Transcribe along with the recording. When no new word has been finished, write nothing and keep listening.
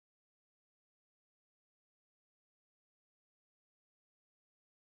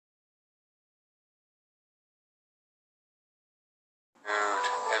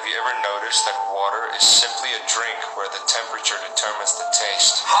ever noticed that water is simply a drink where the temperature determines the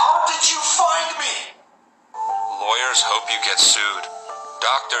taste? How did you find me? Lawyers hope you get sued.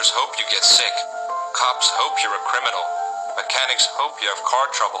 Doctors hope you get sick. Cops hope you're a criminal. Mechanics hope you have car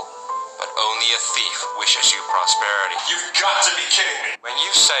trouble. But only a thief wishes you prosperity. You've got to be kidding me. When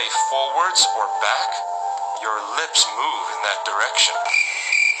you say forwards or back, your lips move in that direction.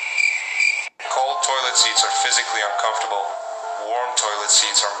 Cold toilet seats are physically uncomfortable. Warm toilet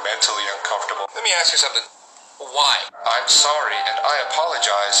seats are mentally uncomfortable. Let me ask you something. Why? I'm sorry and I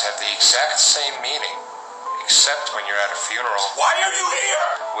apologize have the exact same meaning, except when you're at a funeral. Why are you here?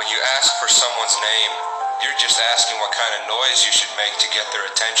 When you ask for someone's name, you're just asking what kind of noise you should make to get their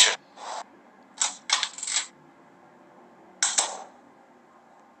attention.